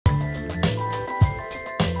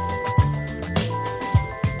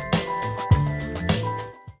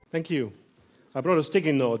Thank you. I brought a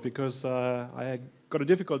sticky note because I got a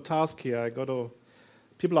difficult task here.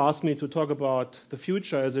 People ask me to talk about the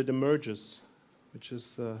future as it emerges, which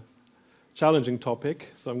is a challenging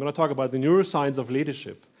topic. So I'm going to talk about the neuroscience of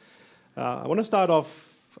leadership. I want to start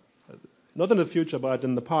off not in the future, but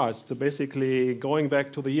in the past. So basically going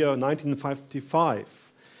back to the year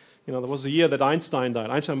 1955. You know, there was a year that Einstein died.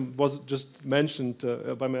 Einstein was just mentioned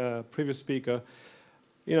by my previous speaker.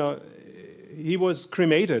 You know, he was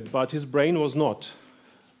cremated, but his brain was not.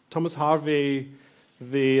 Thomas Harvey,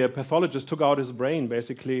 the pathologist, took out his brain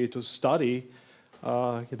basically to study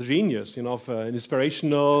the genius, you know, of an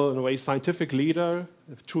inspirational, in a way, scientific leader,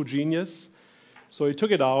 a true genius. So he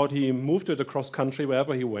took it out, he moved it across country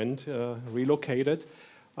wherever he went, relocated.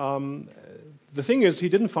 The thing is, he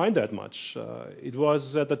didn't find that much. It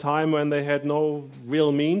was at the time when they had no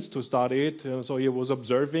real means to study it, so he was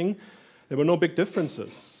observing. There were no big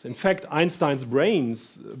differences. In fact, Einstein's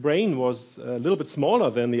brain was a little bit smaller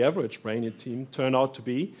than the average brain, it turned out to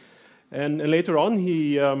be. And later on,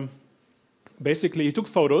 he basically took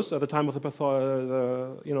photos at the time of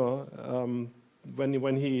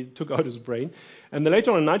when he took out his brain. And then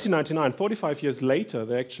later on in 1999, 45 years later,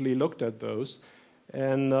 they actually looked at those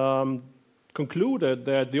and concluded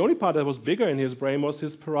that the only part that was bigger in his brain was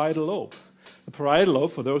his parietal lobe. The parietal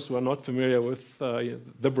lobe, for those who are not familiar with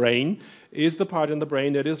the brain, is the part in the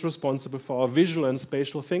brain that is responsible for our visual and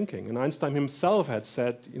spatial thinking. And Einstein himself had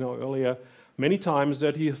said, you know, earlier many times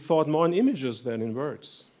that he thought more in images than in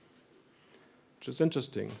words, which is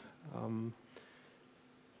interesting.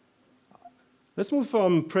 Let's move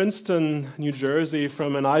from Princeton, New Jersey,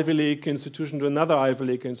 from an Ivy League institution to another Ivy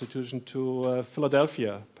League institution to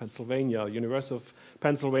Philadelphia, Pennsylvania, University of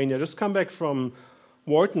Pennsylvania. Just come back from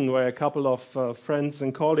Wharton, where a couple of friends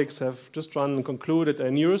and colleagues have just run and concluded a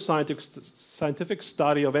neuroscientific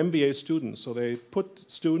study of MBA students. So they put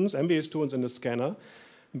students, MBA students, in the scanner,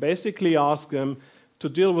 and basically asked them to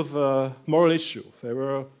deal with a moral issue. They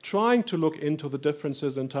were trying to look into the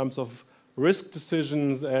differences in terms of risk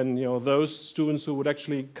decisions and, you know, those students who would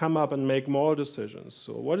actually come up and make moral decisions.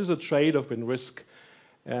 So what is the trade-off between risk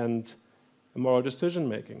and moral decision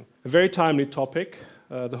making? A very timely topic.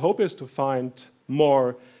 The hope is to find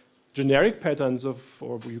more generic patterns of,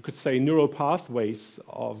 or you could say neural pathways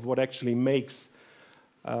of what actually makes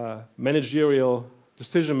managerial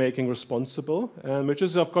decision-making responsible, and which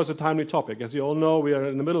is, of course, a timely topic. As you all know, we are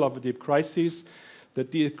in the middle of a deep crisis. The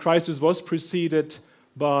deep crisis was preceded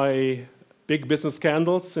by big business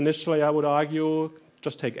scandals. Initially, I would argue,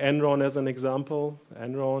 just take Enron as an example,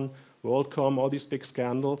 Enron, WorldCom, all these big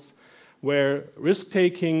scandals, where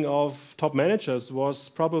risk-taking of top managers was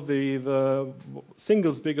probably the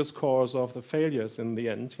single biggest cause of the failures in the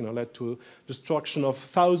end. You know, led to destruction of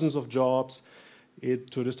thousands of jobs,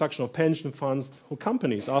 to destruction of pension funds, whole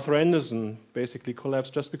companies. Arthur Andersen basically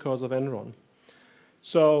collapsed just because of Enron.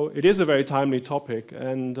 So it is a very timely topic,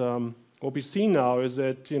 and what we see now is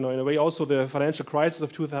that, you know, in a way, also the financial crisis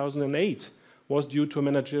of 2008 was due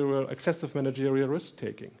to excessive managerial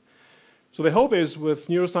risk-taking. So the hope is, with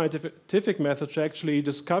neuroscientific methods, to actually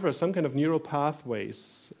discover some kind of neural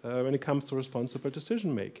pathways when it comes to responsible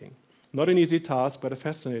decision-making. Not an easy task, but a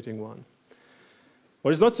fascinating one.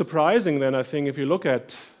 What is not surprising, then, I think, if you look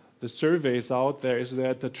at the surveys out there, is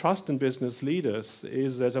that the trust in business leaders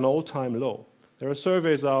is at an all-time low. There are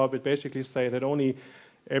surveys out that basically say that only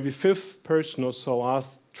every fifth person or so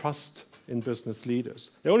has trust in business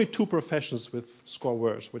leaders. There are only two professions with score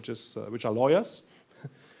worse, which are lawyers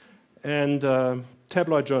and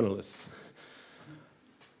tabloid journalists.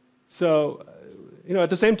 So, you know, at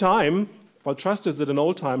the same time, while trust is at an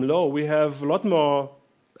all-time low, we have a lot more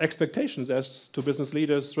expectations as to business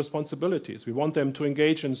leaders' responsibilities. We want them to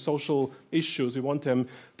engage in social issues. We want them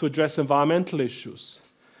to address environmental issues.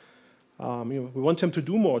 We want them to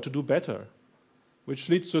do more, to do better, which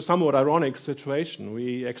leads to a somewhat ironic situation.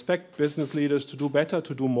 We expect business leaders to do better,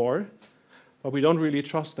 to do more, but we don't really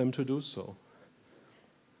trust them to do so.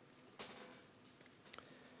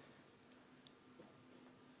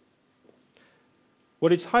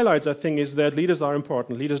 What it highlights, I think, is that leaders are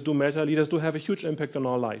important. Leaders do matter. Leaders do have a huge impact on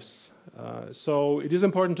our lives. So it is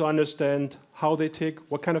important to understand how they take,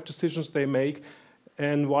 what kind of decisions they make,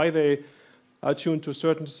 and why they are tuned to a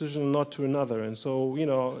certain decision and not to another. And so, you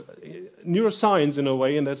know, neuroscience, in a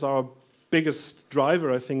way, and that's our biggest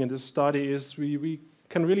driver, I think, in this study, is we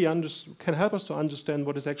can really can help us to understand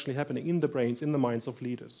what is actually happening in the brains, in the minds of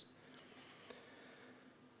leaders.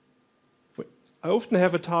 I often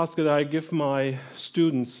have a task that I give my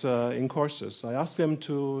students in courses. I ask them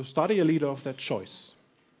to study a leader of their choice.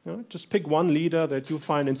 You know, just pick one leader that you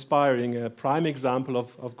find inspiring, a prime example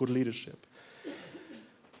of good leadership.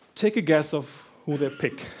 Take a guess of who they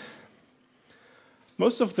pick.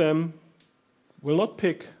 Most of them will not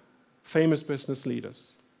pick famous business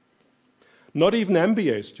leaders. Not even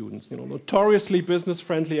MBA students, notoriously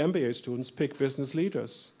business-friendly MBA students pick business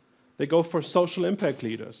leaders. They go for social impact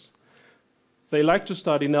leaders. They like to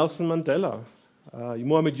study Nelson Mandela,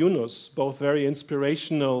 Muhammad Yunus, both very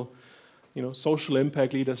inspirational, social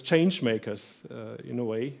impact leaders, change makers, in a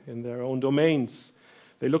way, in their own domains.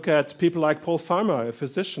 They look at people like Paul Farmer, a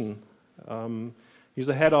physician. He's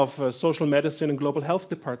the head of social medicine and global health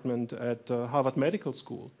department at Harvard Medical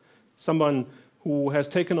School. Someone who has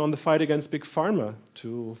taken on the fight against Big Pharma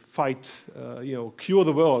to fight, cure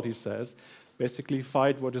the world, he says, basically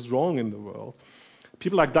fight what is wrong in the world.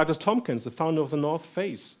 People like Douglas Tompkins, the founder of the North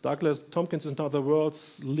Face. Douglas Tompkins is now the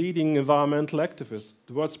world's leading environmental activist,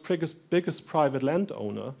 the world's biggest private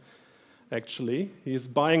landowner, actually. He's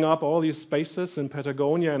buying up all these spaces in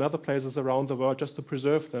Patagonia and other places around the world just to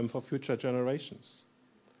preserve them for future generations.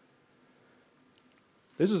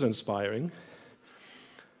 This is inspiring.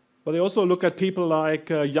 But they also look at people like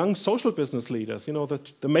young social business leaders,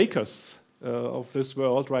 the makers of this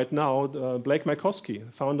world right now. Blake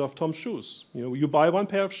Mycoskie, founder of Tom's Shoes. You buy one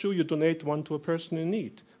pair of shoes, you donate one to a person in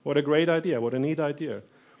need. What a great idea, what a neat idea.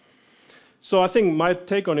 So I think my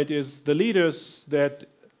take on it is the leaders that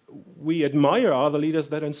we admire are the leaders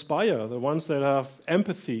that inspire, the ones that have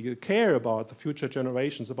empathy, care about the future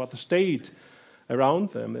generations, about the state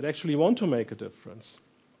around them, that actually want to make a difference.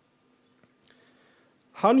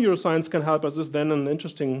 How neuroscience can help us is then an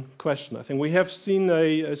interesting question. I think we have seen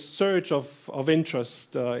a surge of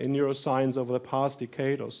interest in neuroscience over the past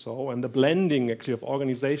decade or so, and the blending actually of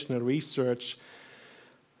organizational research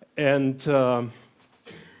and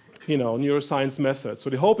neuroscience methods.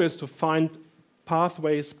 So the hope is to find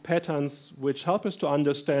pathways, patterns, which help us to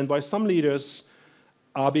understand why some leaders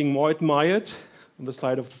are being more admired on the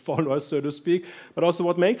side of the followers, so to speak, but also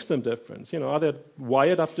what makes them different. Are they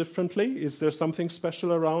wired up differently? Is there something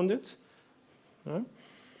special around it?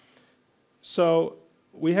 So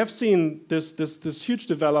we have seen this huge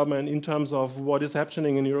development in terms of what is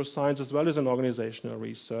happening in neuroscience as well as in organizational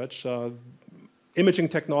research. Imaging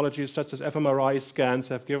technologies such as fMRI scans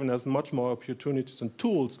have given us much more opportunities and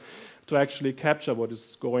tools to actually capture what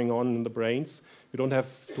is going on in the brains. We don't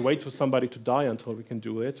have to wait for somebody to die until we can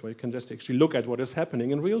do it. We can just actually look at what is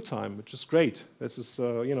happening in real time, which is great. This is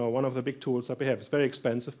one of the big tools that we have. It's very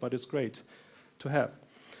expensive, but it's great to have.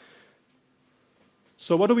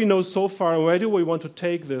 So what do we know so far, and where do we want to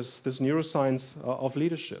take this neuroscience of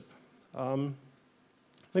leadership?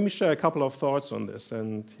 Let me share a couple of thoughts on this,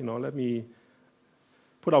 and let me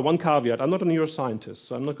put out one caveat. I'm not a neuroscientist,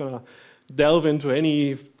 so I'm not going to delve into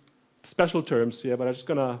any special terms here, but I'm just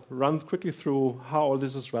going to run quickly through how all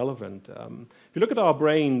this is relevant. If you look at our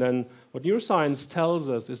brain, then what neuroscience tells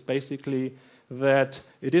us is basically that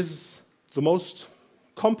it is the most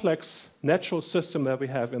complex natural system that we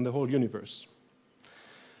have in the whole universe.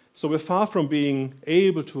 So we're far from being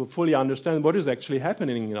able to fully understand what is actually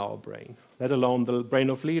happening in our brain, let alone the brain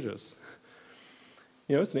of leaders.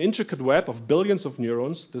 It's an intricate web of billions of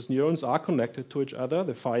neurons. These neurons are connected to each other.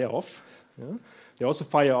 They fire off. They also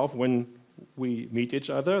fire off when we meet each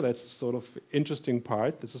other. That's sort of interesting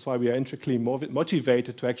part. This is why we are intricately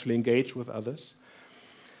motivated to actually engage with others.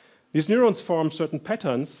 These neurons form certain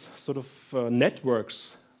patterns, sort of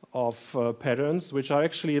networks of patterns, which are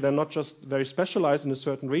actually, they're not just very specialized in a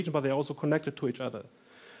certain region, but they're also connected to each other.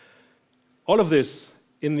 All of this,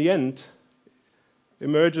 in the end,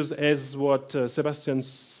 emerges as what Sebastian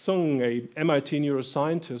Sung, a MIT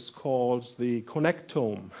neuroscientist, calls the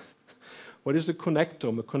connectome. What is a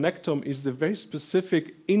connectome? A connectome is the very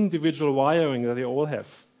specific individual wiring that they all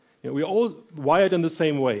have. We're all wired in the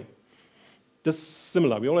same way. This is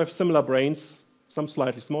similar. We all have similar brains, some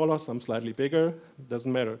slightly smaller, some slightly bigger,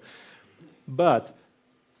 doesn't matter. But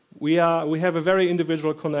we have a very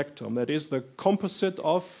individual connectome that is the composite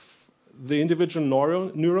of the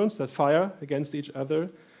individual neurons that fire against each other,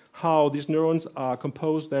 how these neurons are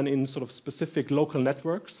composed then in sort of specific local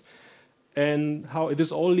networks, and how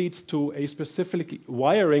this all leads to a specific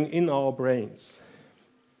wiring in our brains.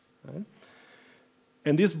 Right?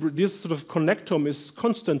 And this sort of connectome is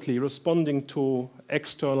constantly responding to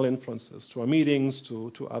external influences, to our meetings,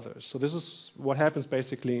 to others. So this is what happens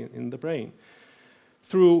basically in the brain.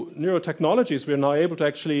 Through neurotechnologies, we are now able to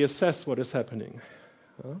actually assess what is happening.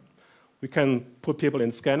 We can put people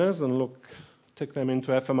in scanners and take them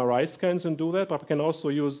into fMRI scans and do that, but we can also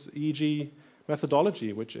use EEG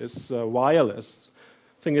methodology, which is wireless.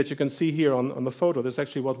 Thing that you can see here on the photo. This is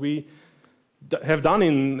actually what we have done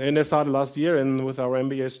in ESADE last year and with our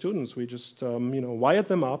MBA students. We just wired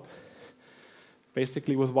them up,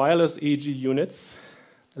 basically with wireless EEG units,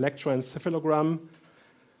 Electroencephalogram.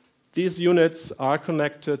 These units are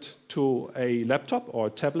connected to a laptop or a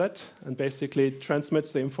tablet and basically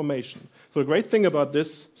transmits the information. So the great thing about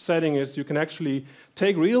this setting is you can actually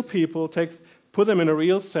take real people, put them in a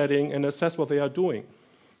real setting and assess what they are doing.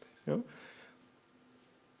 You know?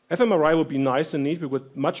 fMRI would be nice and neat, we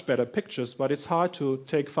would much better pictures, but it's hard to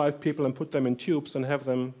take 5 people and put them in tubes and have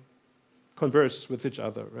them converse with each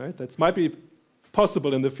other, right? That might be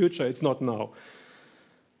possible in the future, it's not now.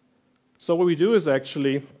 So what we do is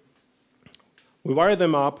actually, we wire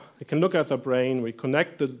them up, we can look at their brain, we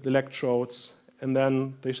connect the electrodes, and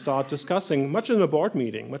then they start discussing, much in a board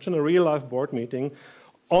meeting, much in a real-life board meeting,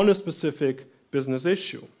 on a specific business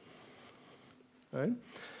issue. Right?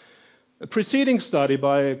 A preceding study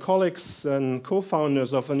by colleagues and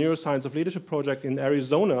co-founders of the Neuroscience of Leadership project in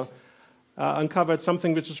Arizona uncovered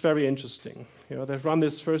something which is very interesting. You know, they've run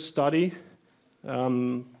this first study,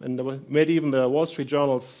 and they made even the Wall Street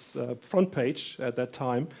Journal's front page at that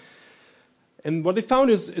time. And what they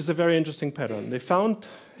found is a very interesting pattern. They found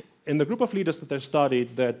in the group of leaders that they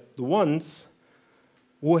studied that the ones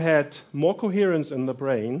who had more coherence in the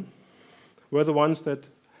brain were the ones that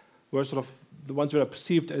were sort of the ones that are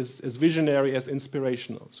perceived as visionary, as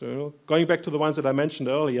inspirational. So, you know, going back to the ones that I mentioned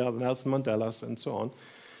earlier, the Nelson Mandelas and so on,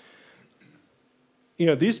 you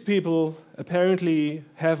know, these people apparently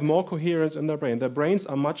have more coherence in their brain. Their brains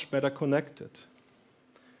are much better connected,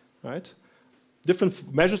 right?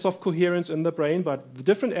 Different measures of coherence in the brain, but the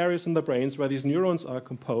different areas in the brains where these neurons are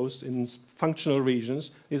composed in functional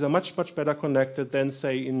regions, these are much, much better connected than,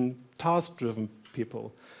 say, in task-driven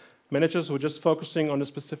people. Managers who are just focusing on a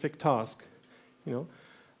specific task. You know,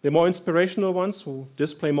 the more inspirational ones who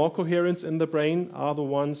display more coherence in the brain are the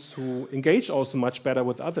ones who engage also much better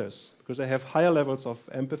with others because they have higher levels of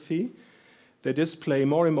empathy. They display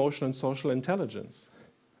more emotional and social intelligence.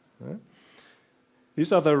 Right?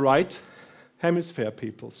 These are the right hemisphere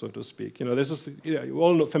people, so to speak. You know, this is, you know, you're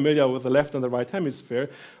all familiar with the left and the right hemisphere,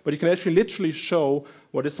 but you can actually literally show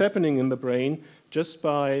what is happening in the brain just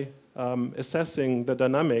by assessing the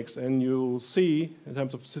dynamics, and you'll see, in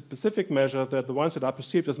terms of specific measure, that the ones that are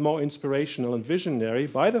perceived as more inspirational and visionary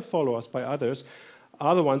by the followers, by others,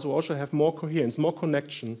 are the ones who also have more coherence, more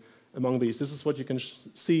connection among these. This is what you can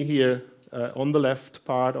see here on the left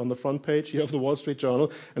part, on the front page here of the Wall Street Journal,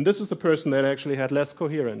 and this is the person that actually had less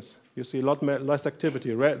coherence. You see a lot less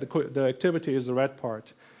activity. The activity is the red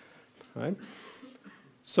part, right?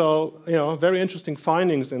 So, you know, very interesting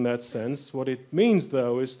findings in that sense. What it means,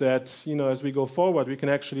 though, is that, you know, as we go forward, we can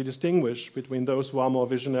actually distinguish between those who are more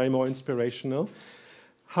visionary, more inspirational,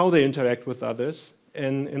 how they interact with others,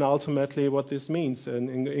 and ultimately what this means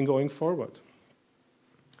in going forward.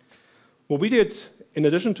 What we did, in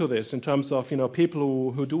addition to this, in terms of, you know,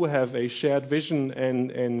 people who do have a shared vision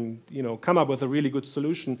and you know, come up with a really good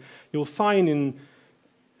solution, you'll find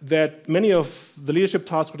that many of the leadership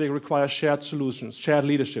tasks would require shared solutions, shared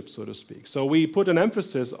leadership, so to speak. So we put an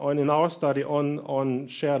emphasis in our study on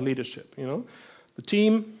shared leadership. You know, the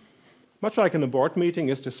team, much like in a board meeting,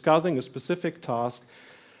 is discussing a specific task,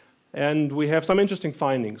 and we have some interesting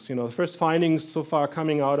findings. You know, the first findings so far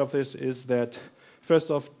coming out of this is that, first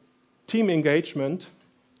off, team engagement,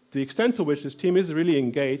 the extent to which this team is really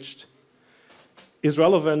engaged, is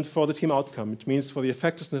relevant for the team outcome. It means for the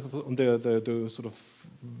effectiveness of the sort of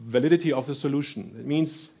validity of the solution. It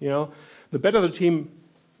means, you know, the better the team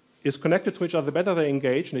is connected to each other, the better they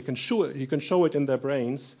engage, and you can show it in their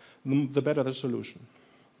brains, the better the solution.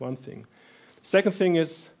 One thing. Second thing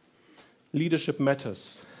is leadership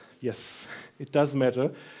matters. Yes, it does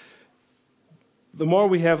matter. The more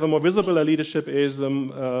we have, the more visible a leadership is, the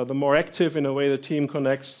more active in a way the team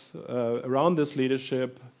connects around this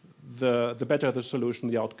leadership, the better the solution,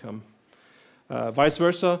 the outcome. Vice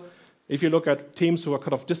versa, if you look at teams who are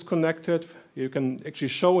kind of disconnected, you can actually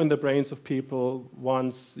show in the brains of people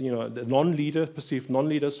once, you know, the non-leader, perceived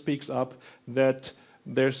non-leader speaks up, that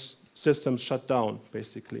their systems shut down,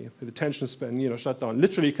 basically. The attention span, you know, shut down.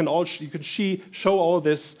 Literally, you can show all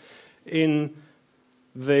this in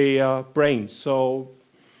the brains. So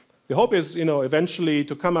the hope is, you know, eventually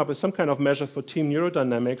to come up with some kind of measure for team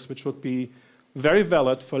neurodynamics, which would be very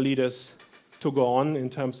valid for leaders to go on in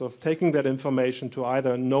terms of taking that information to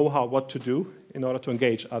either know what to do in order to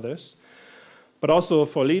engage others, but also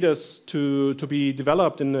for leaders to be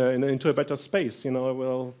developed into a better space. You know,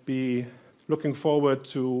 we'll be looking forward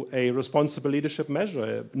to a responsible leadership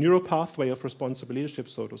measure, a neural pathway of responsible leadership,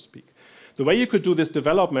 so to speak. The way you could do this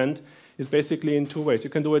development is basically in two ways. You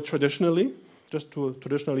can do it traditionally, just to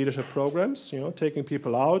traditional leadership programs, you know, taking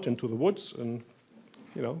people out into the woods and,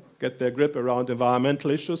 you know, get their grip around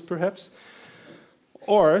environmental issues, perhaps.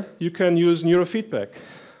 Or you can use neurofeedback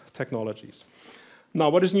technologies. Now,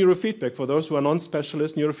 what is neurofeedback? For those who are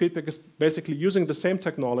non-specialists, neurofeedback is basically using the same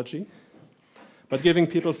technology, but giving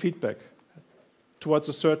people feedback towards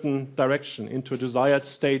a certain direction, into a desired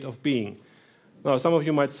state of being. Now, some of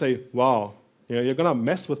you might say, wow, you're going to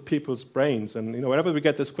mess with people's brains. And whenever we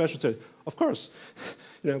get this question, say, of course.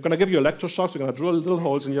 I'm going to give you electroshocks, we're going to drill little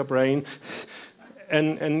holes in your brain,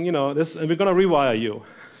 and we're going to rewire you.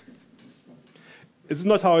 This is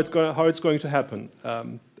not how it's going to happen,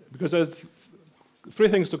 because there's three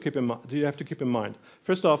things to keep in mind. You have to keep in mind.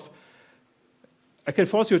 First off, I can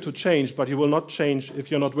force you to change, but you will not change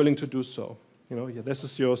if you're not willing to do so. This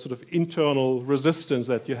is your sort of internal resistance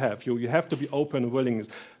that you have. You have to be open and willing.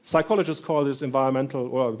 Psychologists call this environmental,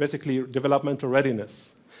 or basically developmental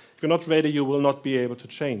readiness. If you're not ready, you will not be able to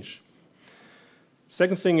change.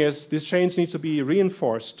 Second thing is, this change needs to be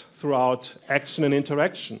reinforced throughout action and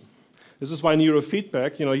interaction. This is why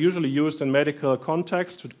neurofeedback, usually used in medical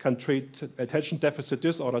context to treat attention deficit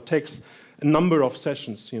disorder, takes a number of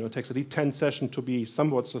sessions. It takes at least 10 sessions to be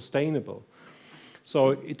somewhat sustainable.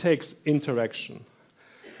 So it takes interaction.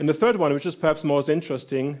 And the third one, which is perhaps most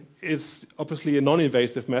interesting, is obviously a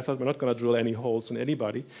non-invasive method. We're not going to drill any holes in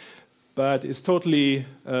anybody, but it's totally,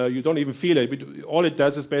 you don't even feel it. All it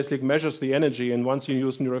does is basically measures the energy, and once you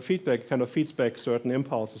use neurofeedback, it kind of feeds back certain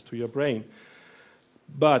impulses to your brain.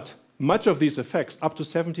 But much of these effects, up to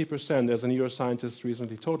 70%, as a neuroscientist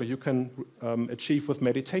recently told me, you can achieve with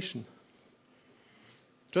meditation.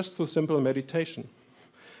 Just through simple meditation.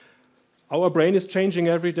 Our brain is changing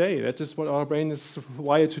every day. That is what our brain is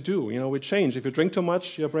wired to do. We change. If you drink too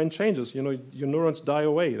much, your brain changes. Your neurons die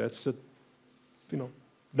away. That's a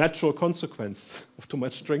natural consequence of too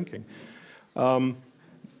much drinking.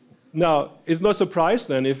 Now, it's no surprise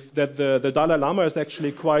then that the Dalai Lama is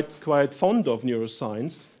actually quite fond of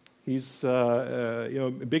neuroscience. He's a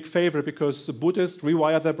big favorite because the Buddhists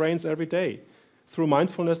rewire their brains every day through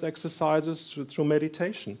mindfulness exercises, through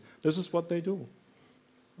meditation. This is what they do.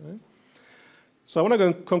 Right? So I want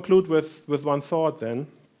to conclude with one thought then,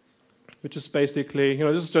 which is basically,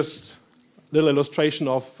 this is just a little illustration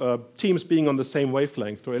of teams being on the same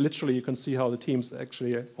wavelength. So literally, you can see how the teams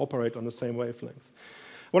actually operate on the same wavelength.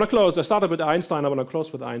 I want to close. I started with Einstein. I want to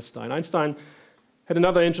close with Einstein. Einstein had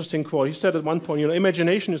another interesting quote. He said at one point,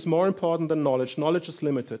 imagination is more important than knowledge. Knowledge is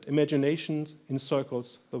limited. Imagination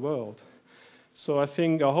encircles the world. So I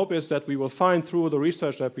think our hope is that we will find through the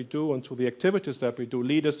research that we do and through the activities that we do,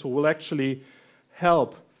 leaders who will actually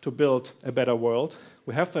help to build a better world.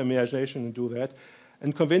 We have the imagination to do that,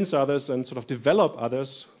 and convince others and sort of develop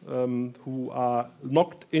others who are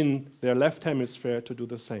knocked in their left hemisphere to do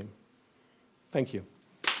the same. Thank you.